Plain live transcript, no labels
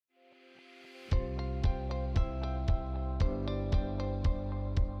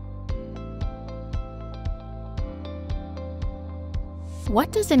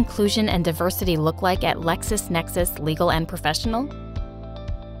What does inclusion and diversity look like at LexisNexis Legal and Professional?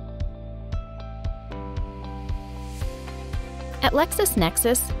 At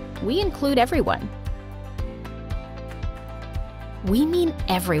LexisNexis, we include everyone. We mean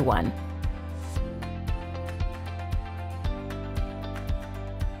everyone.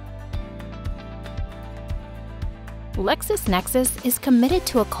 LexisNexis is committed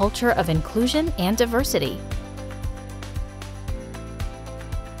to a culture of inclusion and diversity.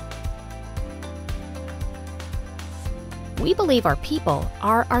 We believe our people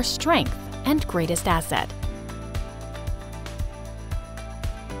are our strength and greatest asset.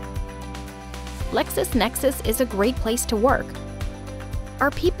 LexisNexis is a great place to work. Our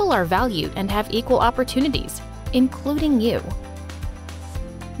people are valued and have equal opportunities, including you.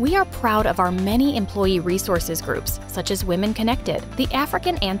 We are proud of our many employee resources groups, such as Women Connected, the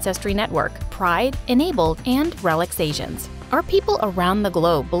African Ancestry Network, Pride, Enabled, and RELEX-Asians. Our people around the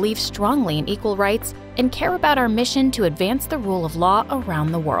globe believe strongly in equal rights and care about our mission to advance the rule of law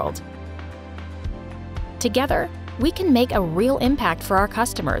around the world. Together, we can make a real impact for our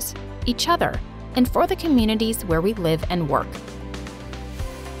customers, each other, and for the communities where we live and work.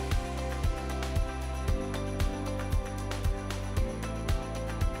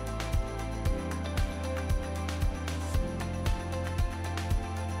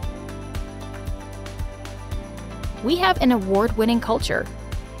 We have an award-winning culture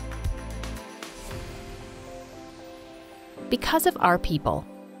because of our people.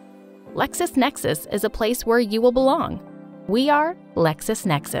 LexisNexis is a place where you will belong. We are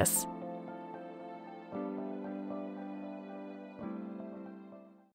LexisNexis.